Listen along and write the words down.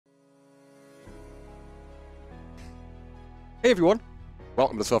Hey everyone,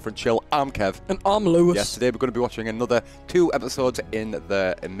 welcome to Sofa and Chill. I'm Kev. And I'm Lewis. Yes, today we're going to be watching another 2 episodes in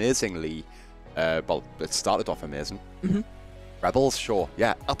the amazingly, well, it started off amazing. Rebels show.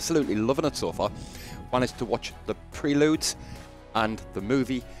 Yeah, absolutely loving it so far. Managed to watch the preludes and the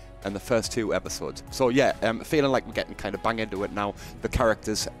movie and the first 2 episodes. So yeah, feeling like we're getting kind of bang into it now. The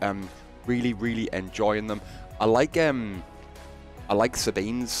characters, really enjoying them. I like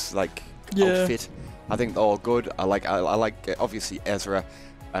Sabine's outfit. I think they're all good. I like obviously Ezra,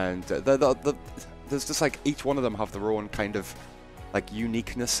 and there's just like each one of them have their own kind of like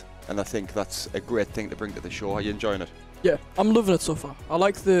uniqueness, and I think that's a great thing to bring to the show. Are you enjoying it? Yeah, I'm loving it so far. I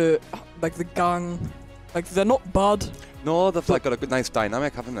like the gang. Like they're not bad. No, they've like got a good, nice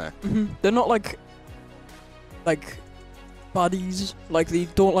dynamic, haven't they? They're not like baddies. Like they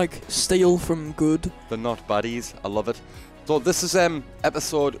don't like steal from good. They're not baddies. I love it. So this is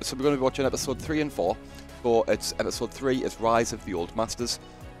episode. So we're going to be watching episode 3 and 4. So it's episode 3 is Rise of the Old Masters.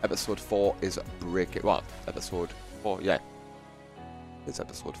 Episode 4 is episode 4. Yeah, it's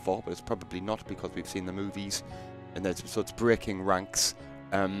episode 4, but it's probably not because we've seen the movies. And then so it's Breaking Ranks.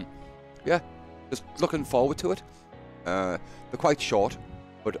 Yeah, just looking forward to it. They're quite short,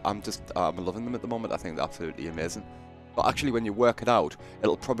 but I'm loving them at the moment. I think they're absolutely amazing. But actually, when you work it out,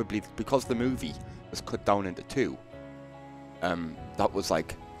 it'll probably, because the movie was cut down into 2. That was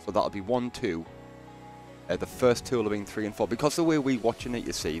like, so that'll be 1, 2. The first 2 will have been 3 and 4. Because the way we're watching it,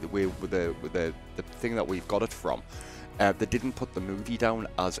 you see, the way with the thing that we've got it from, they didn't put the movie down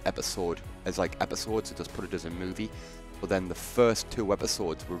as episodes. They just put it as a movie. But then the first 2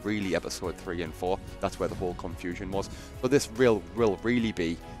 episodes were really episode 3 and 4. That's where the whole confusion was. So this will really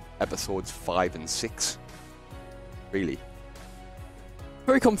be episodes 5 and 6. Really.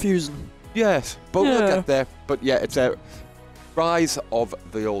 Very confusing. Yes, but we'll get there. But yeah, it's a Rise of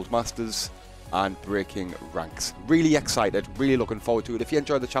the Old Masters and Breaking Ranks. Really excited, really looking forward to it. If you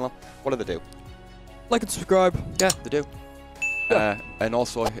enjoy the channel, what do they do? Like and subscribe. Yeah, they do. And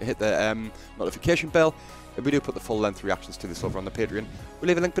also hit the notification bell. If we do put the full length reactions to this over on the Patreon, we'll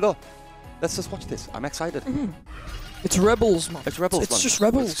leave a link below. Let's just watch this. I'm excited. It's Rebels, man. It's Rebels, It's just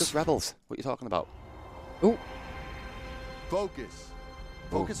Rebels. It's just Rebels. What are you talking about? Oh. Focus.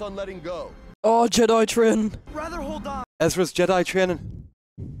 Focus on letting go. Oh, Jedi training. Rather hold on. Ezra's Jedi training.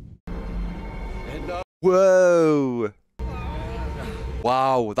 And Whoa.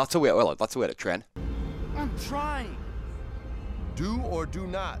 Wow, that's a way. Well, that's a way to train. I'm trying. Do or do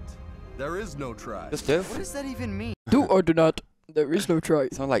not. There is no try. Just do. What does that even mean? Do or do not. There is no try.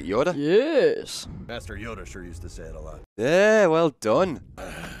 Sound like Yoda? Yes. Master Yoda sure used to say it a lot. Yeah, well done.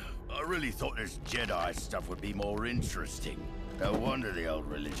 I really thought this Jedi stuff would be more interesting. No wonder the old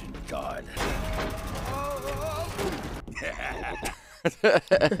religion died.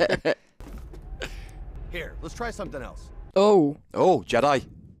 Here, let's try something else. Oh. Oh, Jedi.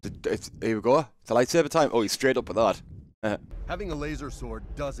 Here we go. It's a lightsaber time. Oh, he's straight up with that. Having a laser sword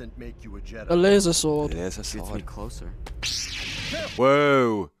doesn't make you a Jedi. A laser sword. It is a sword. Gets me closer.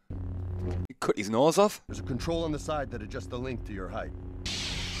 Whoa. He cut his nose off. There's a control on the side that adjusts the length to your height.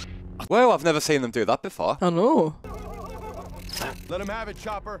 Whoa, I've never seen them do that before. I know. Let him have it,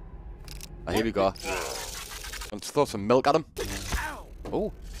 Chopper. Oh, here we go. Let's throw some milk at him.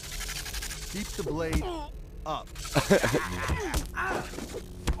 Oh. Keep the blade up.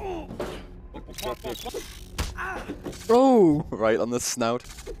 Oh. Right on the snout.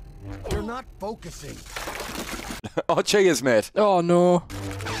 You're not focusing. Oh, cheers, mate. Oh, no.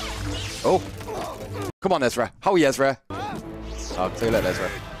 Oh. Come on, Ezra. How are you, Ezra? Oh, see you later, Ezra.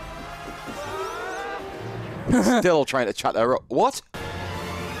 Still trying to chat her up. What?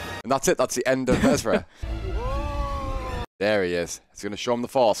 And that's it. That's the end of Ezra. There he is. He's going to show him the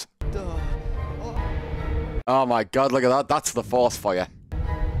Force. Oh my God, look at that. That's the Force for you.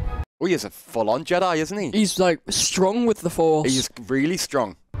 Oh, he's a full-on Jedi, isn't he? He's like strong with the Force. He's really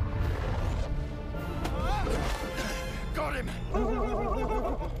strong. Got him!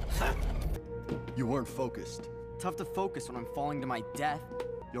 You weren't focused. Tough to focus when I'm falling to my death.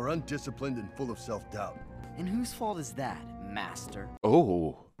 You're undisciplined and full of self-doubt. And whose fault is that, Master?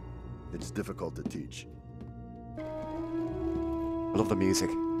 Oh. It's difficult to teach. I love the music.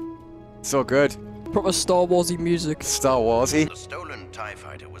 So good. Proper Star Warsy music. Star Warsy. The stolen TIE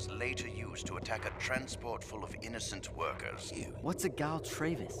fighter was later used to attack a transport full of innocent workers. What's a Gal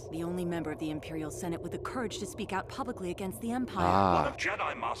Travis? The only member of the Imperial Senate with the courage to speak out publicly against the Empire. Ah.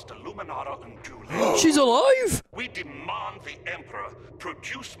 Jedi Master Luminara Unduli. She's alive! We demand the Emperor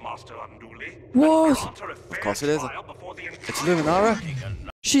produce Master Unduli. What? Of course it is. It's Luminara.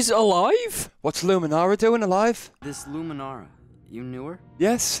 She's alive? What's Luminara doing alive? This Luminara. You knew her?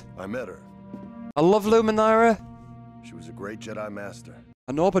 Yes. I met her. I love Luminara. She was a great Jedi Master.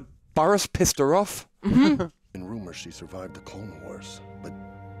 I know, but Barris pissed her off. In rumor, she survived the Clone Wars, but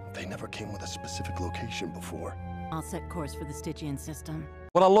they never came with a specific location before. I'll set course for the Stygian system.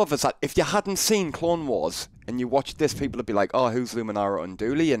 What I love is that if you hadn't seen Clone Wars and you watched this, people would be like, oh, who's Luminara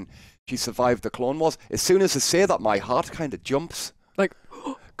Unduli? And she survived the Clone Wars. As soon as they say that, my heart kind of jumps. Like,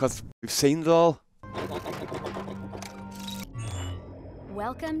 because we've seen it all.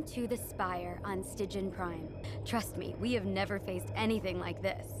 Welcome to the Spire on Stygian Prime. Trust me, we have never faced anything like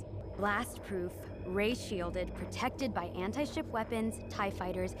this. Blast-proof, ray-shielded, protected by anti-ship weapons, TIE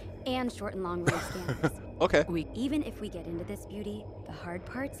fighters, and short and long-range scanners. Okay. Even if we get into this beauty, the hard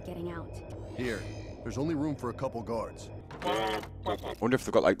part's getting out. Here, there's only room for a couple guards. I wonder if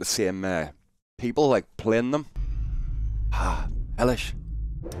they've got like the same people like playing them. Ah, hellish.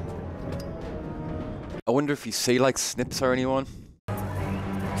 I wonder if you see like snips or anyone.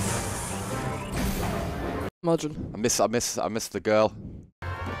 Imagine. I miss the girl.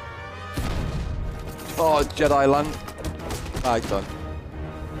 Oh, Jedi land. Right, done.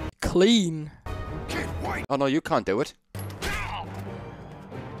 Clean. Oh no, you can't do it.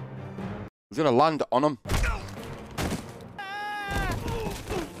 He's gonna land on him.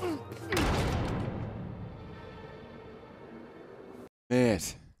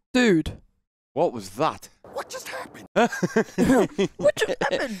 Mate. Dude. What was that? What just happened? What just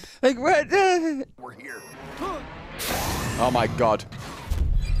happened? Like, what? We're here. Oh my god.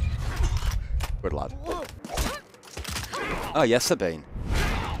 Good lad. Oh, yes, Sabine.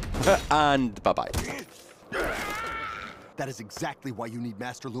 And bye-bye. That is exactly why you need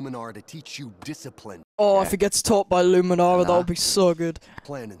Master Luminara to teach you discipline. Oh, Yeah. if he gets taught by Luminara, that would be so good.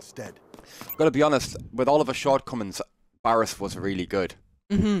 Plan instead. Gotta be honest, with all of her shortcomings, Barris was really good.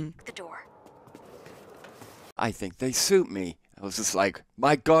 Mm-hmm. The door. I think they suit me. I was just like,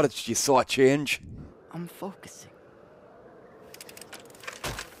 my god, you saw a change. I'm focusing.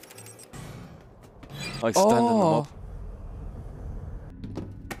 I standing them up.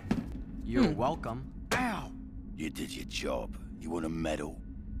 You're welcome. Ow! You did your job. You want a medal?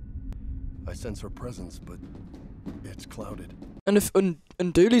 I sense her presence, but it's clouded. And if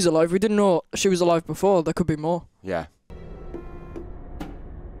Unduli's alive, we didn't know she was alive before. There could be more. Yeah.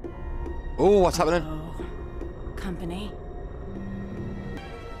 Oh, what's happening? Oh, company.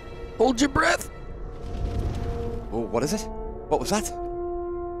 Hold your breath. Oh, what is it? What was that?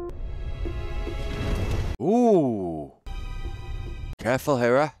 Ooh. Careful,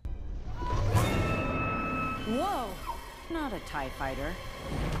 Hera. Whoa! Not a TIE fighter.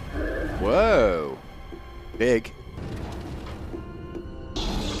 Whoa. Big.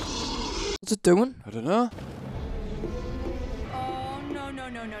 What's it doing? I don't know. Oh, no.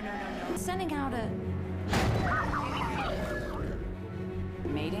 Sending out a...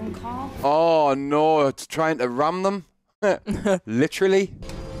 mating call? Oh no, it's trying to ram them. Literally.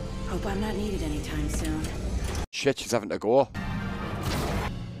 Hope I'm not needed anytime soon. Shit, she's having to go.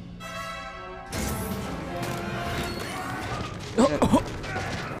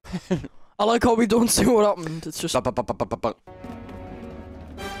 I like how we don't see what happened. It's just...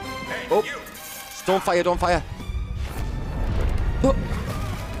 Oh. Don't fire, don't fire. Oh.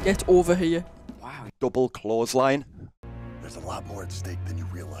 Get over here. Wow. Double clothesline. There's a lot more at stake than you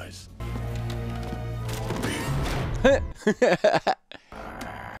realize.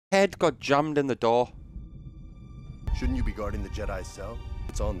 Head got jammed in the door. Shouldn't you be guarding the Jedi cell?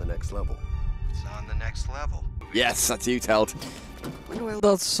 It's on the next level. It's on the next level. Yes, that's you, Telt.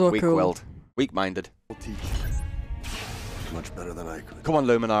 That's so cool. Weak-willed. Weak-minded. We'll teach you. Much better than I could. Come on,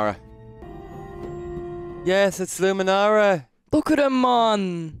 Luminara. Yes, it's Luminara. Look at him,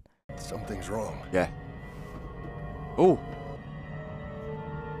 man. Something's wrong. Yeah. Oh.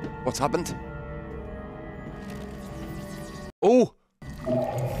 What's happened? Oh.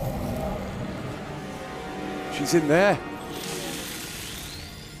 She's in there.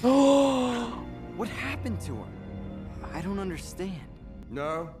 Oh! What happened to her? I don't understand.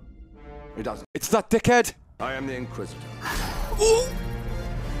 No, it doesn't. It's that dickhead. I am the Inquisitor.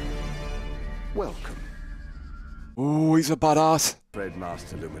 Welcome. Oh, he's a badass. Afraid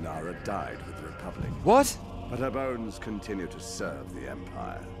Master Luminara died with the Republic, What? but her bones continue to serve the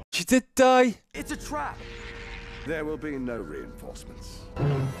Empire. She did die. It's a trap! There will be no reinforcements.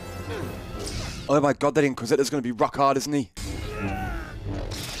 Oh my god, that Inquisitor's going to be rock hard, isn't he?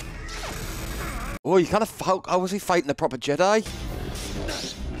 Oh, he kind of... How was he fighting a proper Jedi?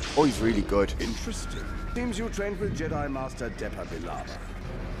 Oh, he's really good. Interesting. Seems you trained with Jedi Master Bilaba.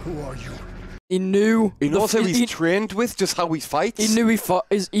 Who are you? He knew. He knows who he's trained with, just how he fights. He knew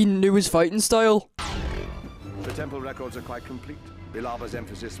he knew his fighting style. The temple records are quite complete. Bilaba's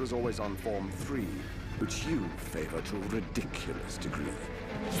emphasis was always on Form 3, which you favor to a ridiculous degree.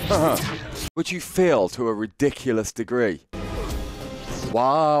 Which you fail to a ridiculous degree.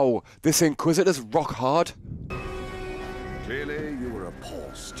 Wow, this Inquisitor's rock hard. Clearly, you were a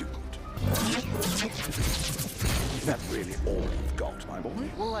poor student. Is that really all you've got, my boy?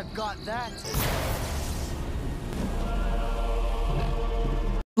 Well, I've got that.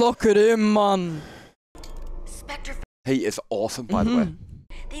 Look at him, man. Spectre. He is awesome, by the way.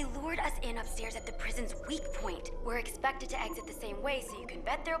 They lured us in upstairs at the prison's weak point. We're expected to exit the same way, so you can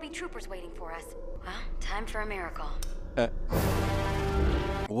bet there'll be troopers waiting for us. Well, time for a miracle.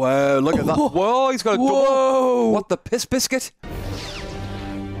 Whoa, look at that. Whoa, he's got a double. What the piss biscuit?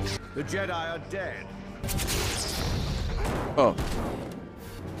 The Jedi are dead. Oh.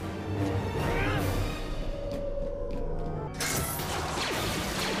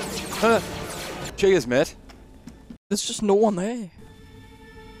 Cheers, mate. There's just no one there.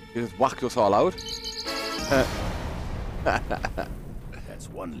 You just whacked us all out. That's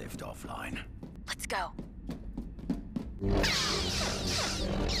one lift offline. Let's go.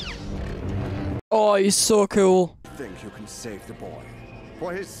 Oh, he's so cool. Think you can save the boy.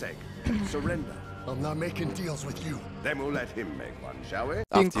 For his sake, surrender. I'm not making deals with you. Then we'll let him make one, shall we? The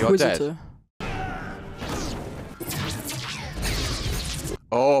After you're dead. Inquisitor.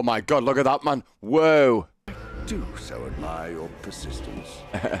 Oh my god, look at that, man. Whoa. Do so admire your persistence.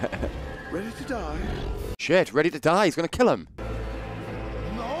 Ready to die? Shit, ready to die. He's going to kill him.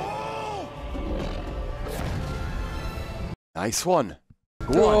 No! Nice one.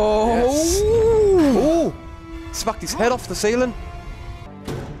 Go Oh. on. Yes. Oh! Smacked his head off the ceiling.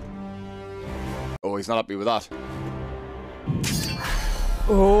 Oh, he's not happy with that.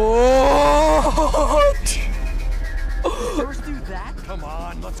 Oh! First do that? Come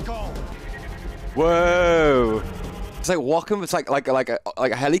on, let's go. Whoa! It's like walking. It's like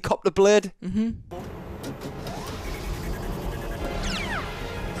a helicopter blade.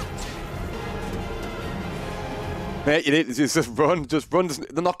 Mate, you need to just run. Just run.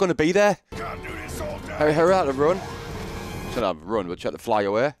 They're not going to be there. Can't do this all day. Hurry out to run. Shouldn't have run, but try to fly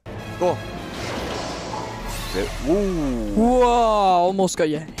away. Go. Woo. Whoa! Almost got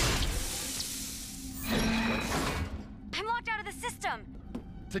you. I'm locked out of the system.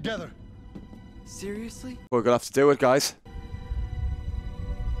 Together. Seriously? We're gonna have to do it, guys.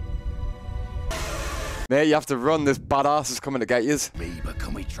 Mate, you have to run. This badass is coming to get yous. Me, but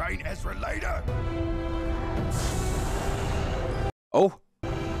can we train Ezra later? Oh.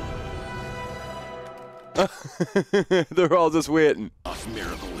 They're all just waiting. Last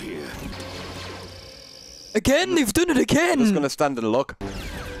miracle here. Again, they've done it again. Just gonna stand and look.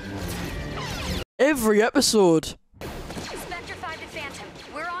 Every episode. Spectre 5 to Phantom.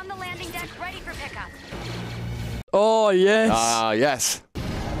 We're on the landing deck, ready for pickup. Oh yes. Ah, yes.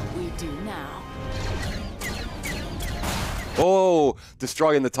 We do now. Oh,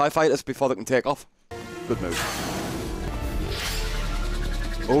 destroying the TIE fighters before they can take off. Good move.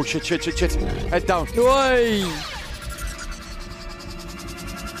 Oh, shit, shit, shit, shit. Head down. Oi!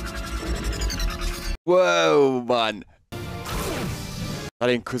 Whoa, man. That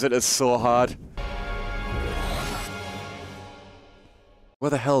Inquisitor's so hard. Where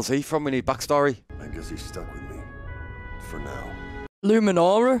the hell's he from? We need backstory. I guess he's stuck with me. For now.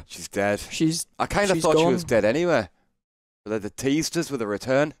 Luminara. She's dead. She's. I kind of she's thought gone. she was dead anyway. But they teased us with a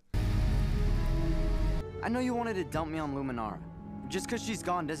return. I know you wanted to dump me on Luminara. Just because she's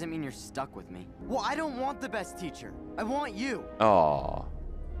gone doesn't mean you're stuck with me. Well, I don't want the best teacher. I want you. Aww.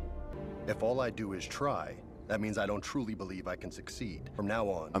 If all I do is try, that means I don't truly believe I can succeed. From now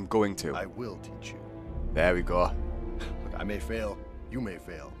on, I'm going to. I will teach you. There we go. Look, I may fail, you may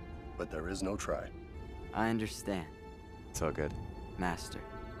fail, but there is no try. I understand, So good. Master.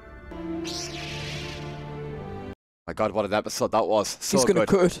 My god, what an episode that was. So He's gonna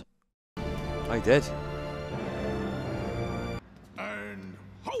good. cut. I did. And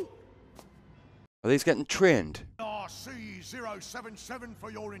ho! Are these getting trained? RC-077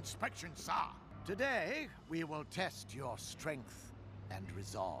 for your inspection, sir. Today, we will test your strength and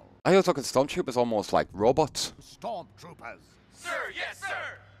resolve. I always look at stormtroopers almost like robots. Stormtroopers. Sir, yes,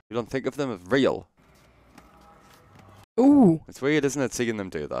 sir. You don't think of them as real. Ooh. It's weird, isn't it, seeing them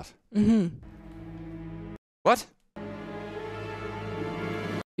do that? What?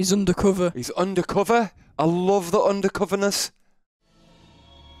 He's undercover. He's undercover? I love the undercoverness.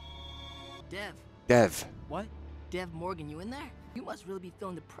 Dev. What? Dev Morgan, you in there? You must really be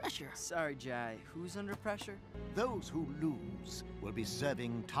feeling the pressure. Sorry, Jai. Who's under pressure? Those who lose will be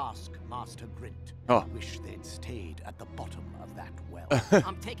serving Taskmaster Grit. Oh. Wish they'd stayed at the bottom of that well.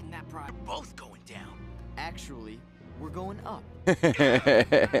 I'm taking that prize. Both going down. Actually, We're going up.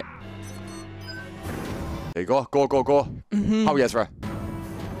 There you go. Go, go, go. How are you, Ezra?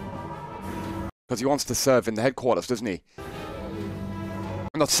 Because he wants to serve in the headquarters, doesn't he?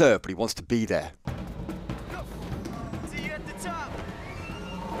 Not serve, but he wants to be there. See you at the top.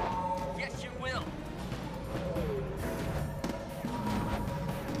 Yes, you will.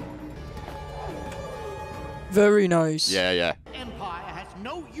 Very nice. Yeah, yeah. Empire has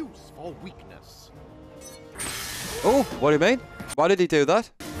no use for weakness. Oh, what do you mean? Why did he do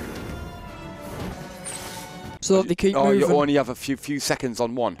that? So that they keep Oh, moving. you only have a few seconds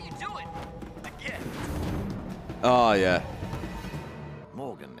on one. You do it again. Oh, yeah.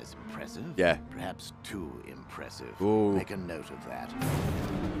 Morgan is impressive. Yeah. Perhaps too impressive. Ooh. Make a note of that.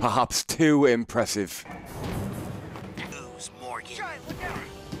 Perhaps too impressive. Lose, Morgan.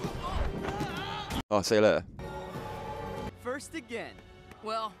 Oh, see you later. First again.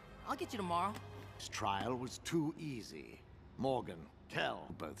 Well, I'll get you tomorrow. This trial was too easy. Morgan, Kell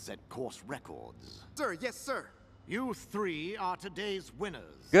both set course records. Sir, yes, sir. You three are today's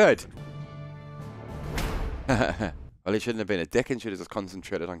winners. Good. Well, he shouldn't have been a dick and should have just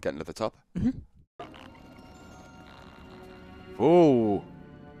concentrated on getting to the top. Oh.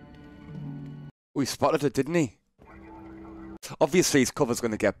 He spotted it, didn't he? Obviously, his cover's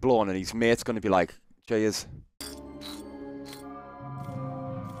going to get blown and his mate's going to be like, cheers.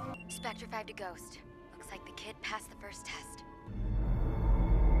 Spectre 5 to Ghost. Looks like the kid passed the first test.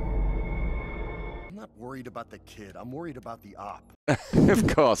 I'm not worried about the kid. I'm worried about the op. Of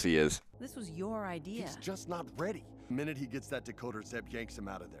course he is. This was your idea. He's just not ready. The minute he gets that decoder, Zeb yanks him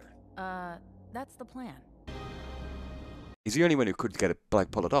out of there. That's the plan. He's the only one who could get it, like,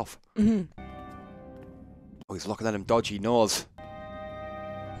 pull it off. Oh, he's looking at him dodgy nose. I'm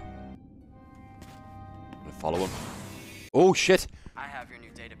gonna follow him. Oh, shit. I have your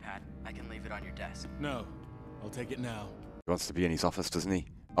new data pad. I can leave it on your desk. No, I'll take it now. He wants to be in his office, doesn't he?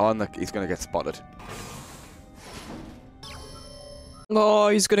 Oh, and he's gonna get spotted. Oh,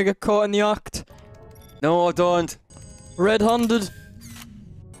 he's gonna get caught in the act. No, don't. Red-handed.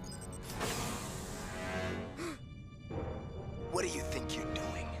 What do you think you're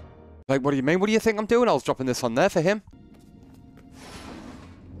doing? Like, what do you mean? What do you think I'm doing? I was dropping this on there for him.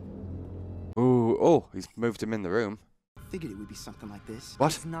 Ooh, oh, he's moved him in the room. Figured it would be something like this.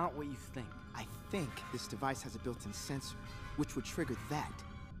 What? It's not what you think. I think this device has a built-in sensor, which would trigger that.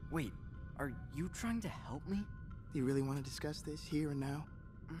 Wait, are you trying to help me? Do you really want to discuss this here and now?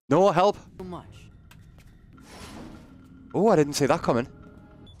 No help. So much. Oh, I didn't see that coming.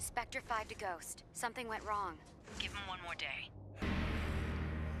 Spectre 5 to Ghost. Something went wrong. Give him one more day.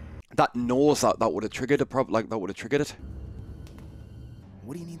 That knows that would have triggered a that would have triggered it.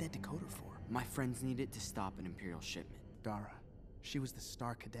 What do you need that decoder for? My friends need it to stop an Imperial shipment. Dara. She was the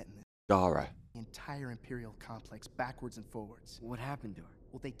star cadet in Dara. the entire Imperial complex, backwards and forwards. What happened to her?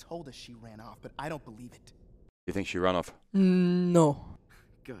 Well, they told us she ran off, but I don't believe it. You think she ran off? No.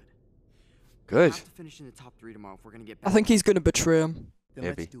 Good. Good. We have to finish in the top 3 tomorrow if we're gonna get I back. think he's gonna betray him. Then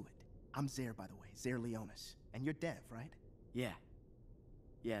Maybe. let's do it. I'm Zer, by the way. Zer Leonis. And you're Dev, right? Yeah.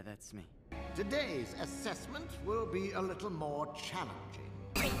 Yeah, that's me. Today's assessment will be a little more challenging.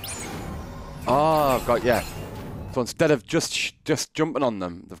 Oh, I've got, yeah. So instead of just jumping on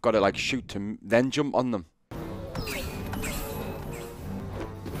them, they've got to like shoot to then jump on them.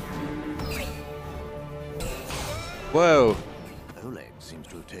 Whoa. Oleg seems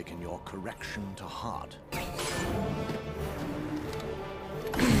to have taken your correction to heart.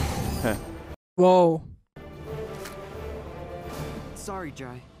 Whoa. Sorry,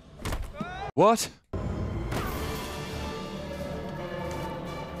 Jai. What?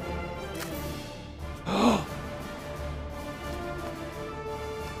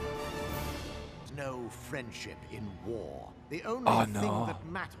 No friendship in war. The only Oh, thing no. that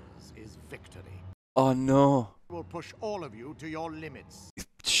matters is victory. Oh no. We'll push all of you to your limits.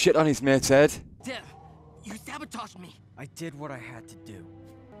 Shit on his mate's head. Dev, you sabotaged me. I did what I had to do.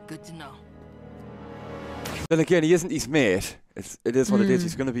 Good to know. Then again, he isn't his mate. It is what it is.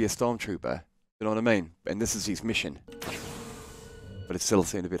 He's going to be a stormtrooper. You know what I mean? And this is his mission. But it still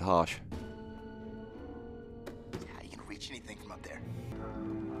seemed a bit harsh. You can reach anything from up there.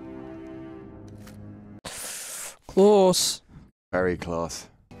 Close. Very close.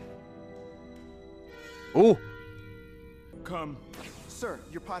 Oh! Come. Sir,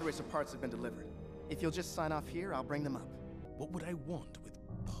 your pod racer parts have been delivered. If you'll just sign off here, I'll bring them up. What would I want with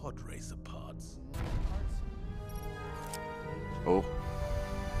pod racer parts? Oh.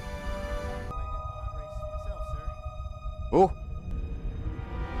 Oh!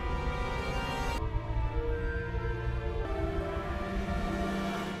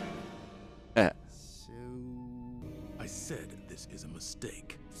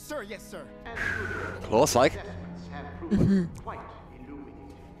 sir, yes, sir. Close, like. Quite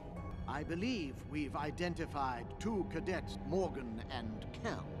illuminating. I believe we've identified 2 cadets, Morgan and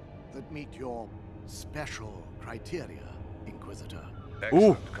Cal, that meet your special criteria, Inquisitor.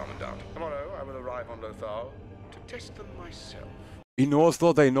 Excellent, Commandant. Tomorrow I will arrive on Lothal to test them myself. He knows,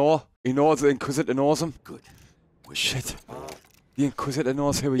 though, they know. He knows the Inquisitor knows him. Good. Shit. The Inquisitor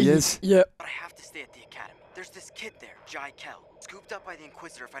knows who he is. Yeah. But I have to stay at the academy. There's this kid there, Jai Kel, scooped up by the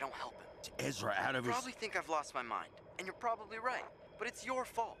Inquisitor if I don't help him. Ezra out of You his... probably think I've lost my mind, and you're probably right. But it's your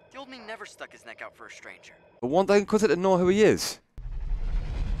fault. The old me never stuck his neck out for a stranger. But won't the Inquisitor know who he is?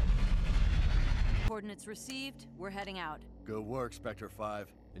 Coordinates received. We're heading out. Good work, Spectre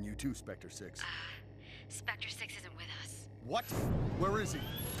 5. And you too, Spectre 6. Spectre 6 isn't with us. What? Where is he?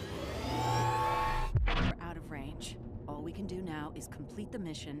 We're out of range. All we can do now is complete the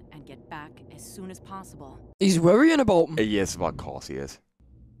mission and get back as soon as possible. He's worrying about him. He is, of course he is.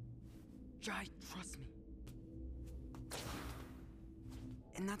 Jai, trust me.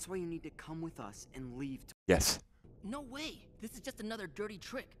 And that's why you need to come with us and leave. Yes. No way. This is just another dirty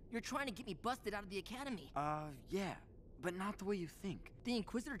trick. You're trying to get me busted out of the academy. Yeah. But not the way you think. The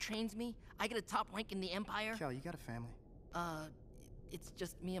Inquisitor trains me. I get a top rank in the Empire. Cal, you got a family? It's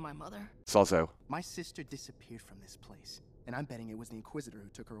just me and my mother. Sozo. My sister disappeared from this place, and I'm betting it was the Inquisitor who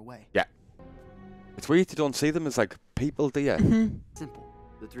took her away. Yeah. It's weird you don't see them as, like, people, do you? Simple.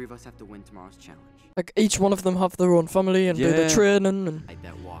 The 3 of us have to win tomorrow's challenge. Like, each one of them have their own family and do the training and... Like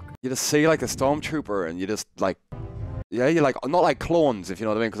that walk. You just see, like, a stormtrooper and you just, like... Yeah, you're like... Not like clones, if you know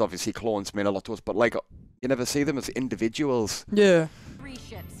what I mean, because obviously clones mean a lot to us, but, like, you never see them as individuals. Yeah. 3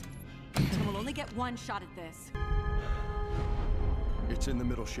 ships. And we'll only get 1 shot at this. It's in the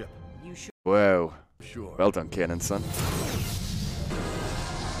middle ship. You should... Wow. Sure. Well done, Kanan, son.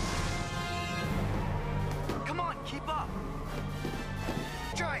 Come on, keep up.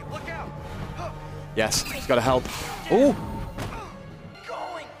 Jai, look out. Yes, he's got to help. Oh!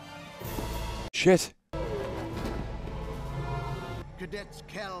 Going. Shit. Cadets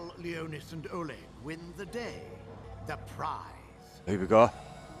Kel, Leonis, and Oleg win the day. The prize. Here we go.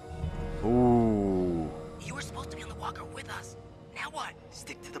 Ooh. You were supposed to be on the walker with us. Now what?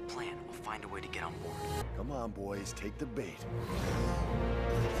 Stick to the plan. We'll find a way to get on board. Come on, boys. Take the bait.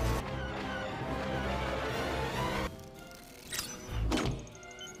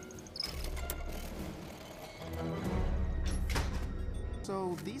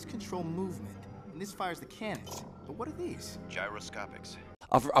 So these control movement, and this fires the cannons. But what are these? Gyroscopics.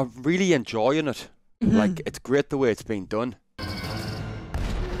 I'm really enjoying it. Like, it's great the way it's being done.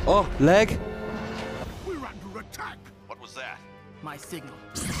 Oh, leg. We're under attack. What was that? My signal.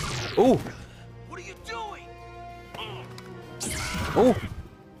 Oh. What are you doing? Oh.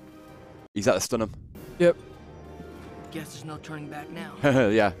 He's at to stun him. Yep. Guess there's no turning back now.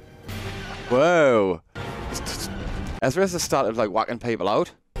 Yeah. Whoa. Ezra has started, like, whacking people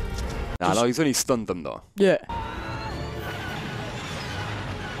out. Nah, no, he's only stunned them, though. Yeah.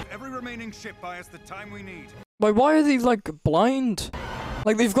 Every remaining ship buy us the time we need. Why are they, like, blind?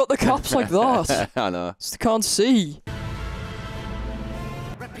 Like, they've got the caps like that. I know. So they can't see.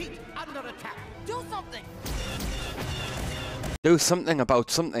 Repeat, under attack. Do something. Do something about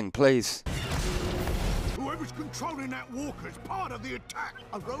something, please. Whoever's controlling that walker's part of the attack.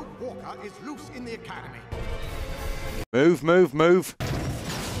 A rogue walker is loose in the academy. Move, move, move.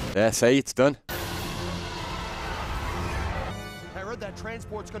 There, see, it's done. I heard that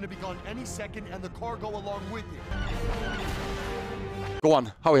transport's gonna be gone any second and the cargo along with you. Go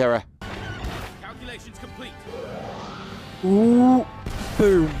on, Howie Hera. Calculations complete. Ooh.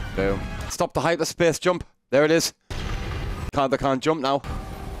 Boom. Boom. Stop the hyperspace jump. There it is. They can't jump now.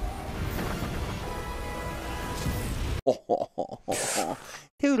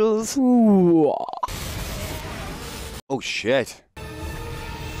 Toodles. Ooh. Oh shit.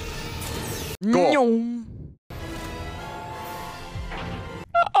 Go.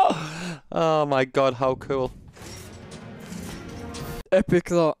 Oh my god, how cool. Epic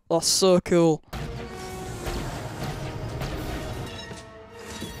that. That's so cool.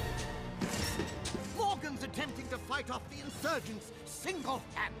 Morgan's attempting to fight off the insurgents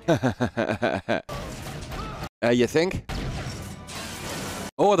single-handed. You think?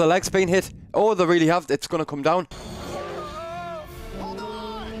 Oh, the leg's been hit. Oh, they really have. It's gonna come down.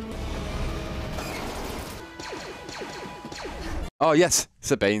 Oh, yes.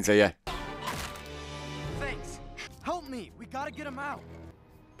 Sabine's here. Thanks. Help me. We gotta get him out.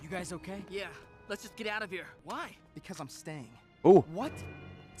 You guys okay? Yeah. Let's just get out of here. Why? Because I'm staying. Oh. What?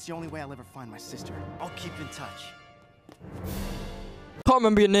 It's the only way I'll ever find my sister. I'll keep in touch. Can't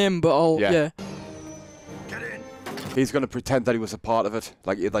remember your name, but I'll... Yeah. Get in. He's going to pretend that he was a part of it,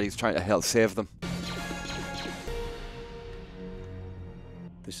 like that he's trying to help save them.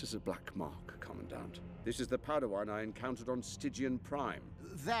 This is a black mark, Commandant. This is the Padawan I encountered on Stygian Prime.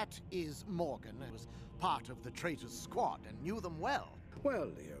 That is Morgan, who was part of the traitors' squad and knew them well. Well,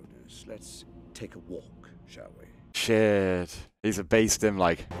 Leonis, let's take a walk, shall we? Shit. He's a beast, him,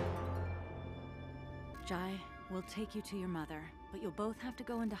 like. Jai, we'll take you to your mother, but you'll both have to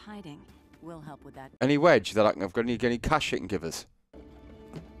go into hiding. We'll help with that. Any wedge that I've got any cash you can give us?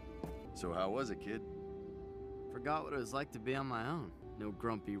 So how was it, kid? Forgot what it was like to be on my own. No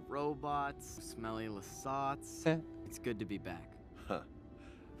grumpy robots, smelly Lasats. It's good to be back. Huh.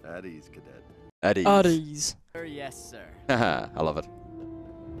 At ease, cadet. At ease. At ease. Yes, sir. I love it.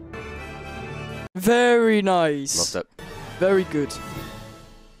 Very nice. Loved it. Very good.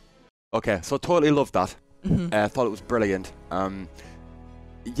 Okay, so totally loved that. I thought it was brilliant.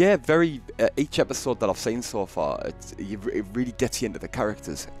 Yeah, very. Each episode that I've seen so far, it really gets you into the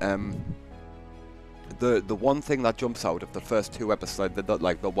characters. The one thing that jumps out of the first two episodes,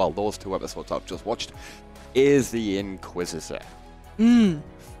 those two episodes I've just watched, is the Inquisitor.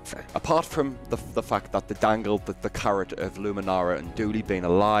 Apart from the fact that they dangled the carrot of Luminara and Dooley being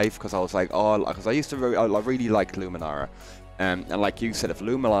alive, because I was like, oh, because I really liked Luminara, and like you said, if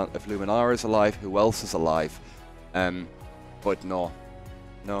Luminara is alive, who else is alive? But no,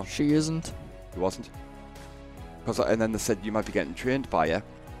 she isn't. She wasn't. And then they said you might be getting trained by her.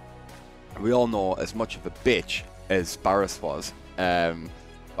 We all know as much of a bitch as Barriss was.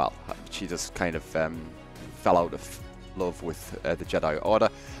 Well, she just kind of fell out of love with the Jedi Order.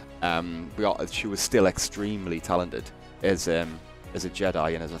 She was still extremely talented as a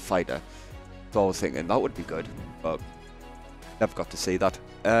Jedi and as a fighter. So I was thinking that would be good, but never got to see that.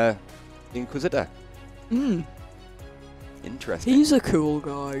 Inquisitor. Interesting. He's a cool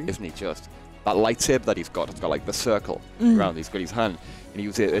guy. Isn't he just? That lightsaber that he's got, it's got like the circle around, he's got his hand,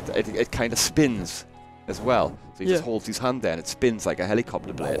 and it kind of spins as well. So he just holds his hand there and it spins like a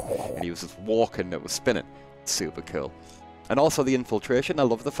helicopter blade, and he was just walking and it was spinning. Super cool. And also the infiltration, I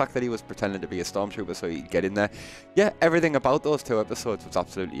love the fact that he was pretending to be a stormtrooper so he'd get in there. Yeah, everything about those two episodes was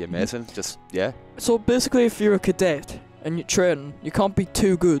absolutely amazing. Just, yeah. So basically if you're a cadet and you're training, you can't be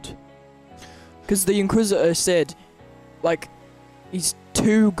too good. Because the Inquisitor said, like, he's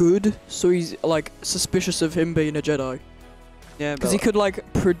too good, so he's like suspicious of him being a Jedi. Yeah, because he could like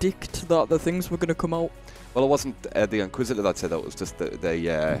predict that the things were gonna come out. Well, it wasn't the Inquisitor that said that; it was just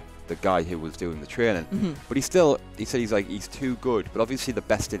the guy who was doing the training. But he said he's too good, but obviously the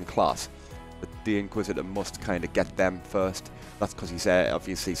best in class. But the Inquisitor must kind of get them first. That's because he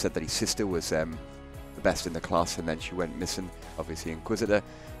obviously said that his sister was the best in the class, and then she went missing. Obviously Inquisitor,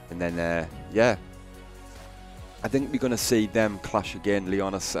 and then yeah. I think we're going to see them clash again,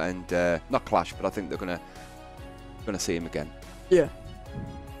 Leonis, and not clash, but I think they're going to see him again. Yeah.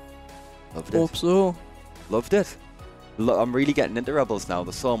 Loved it. Hope so. Loved it. I'm really getting into Rebels now.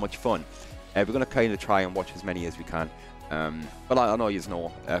 They're so much fun. We're going to kind of try and watch as many as we can. But I know you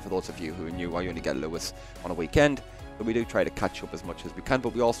know, for those of you who are new, I only get Lewis on a weekend. But we do try to catch up as much as we can.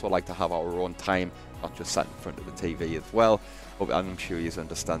 But we also like to have our own time, not just sat in front of the TV as well. But I'm sure you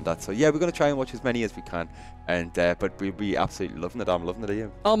understand that. So yeah, we're going to try and watch as many as we can. And but we'll be absolutely loving it. I'm loving it. Are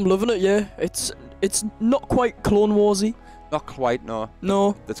you? I'm loving it. Yeah, it's not quite Clone Warsy. Not quite, no.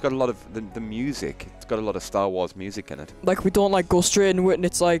 No. It's got a lot of the music. It's got a lot of Star Wars music in it. Like we don't like go straight into it, and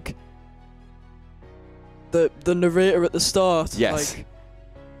it's like the narrator at the start. Yes. Like,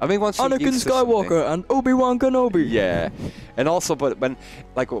 I mean, once Anakin Skywalker and Obi-Wan Kenobi. Yeah, and also, but when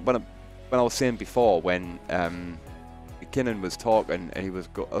I was saying before, when Kanan was talking and he was,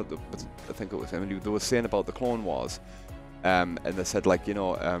 I think it was him, and they were saying about the Clone Wars, and they said like, you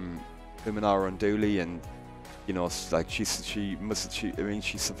know, Luminara and Dooley, and you know, like she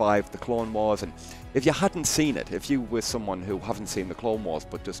survived the Clone Wars, and if you hadn't seen it, if you were someone who haven't seen the Clone Wars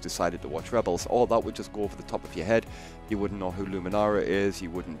but just decided to watch Rebels, all that would just go over the top of your head. You wouldn't know who Luminara is. You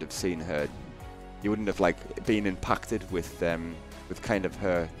wouldn't have seen her. You wouldn't have like been impacted with kind of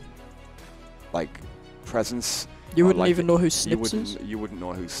her like presence. You wouldn't like, even know who Snips is? You wouldn't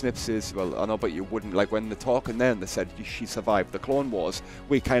know who Snips is. Well, I know, but you wouldn't, like, when they're talking then, they said she survived the Clone Wars.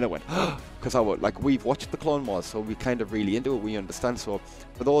 We kind of went, because we've watched the Clone Wars, so we kind of really into it, we understand. So,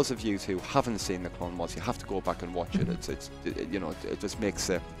 for those of you who haven't seen the Clone Wars, you have to go back and watch it. You know, it just makes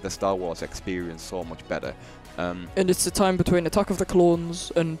the Star Wars experience so much better. And it's the time between Attack of the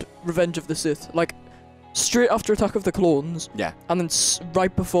Clones and Revenge of the Sith. Like, straight after Attack of the Clones. Yeah. And then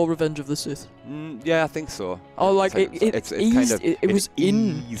right before Revenge of the Sith. Yeah, I think so. Oh, like it was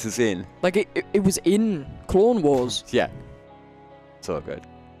in. Eases in. Like it was in Clone Wars. Yeah. So good.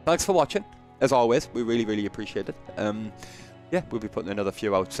 Thanks for watching. as always, we really, really appreciate it. Yeah, we'll be putting another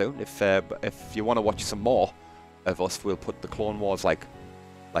few out soon. If you want to watch some more of us, we'll put the Clone Wars like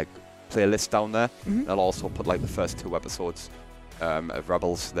playlist down there. I'll also put like the first 2 episodes of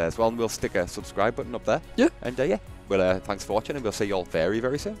Rebels there as well, and we'll stick a subscribe button up there. Yeah. And yeah, well, thanks for watching, and we'll see you all very,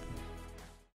 very soon.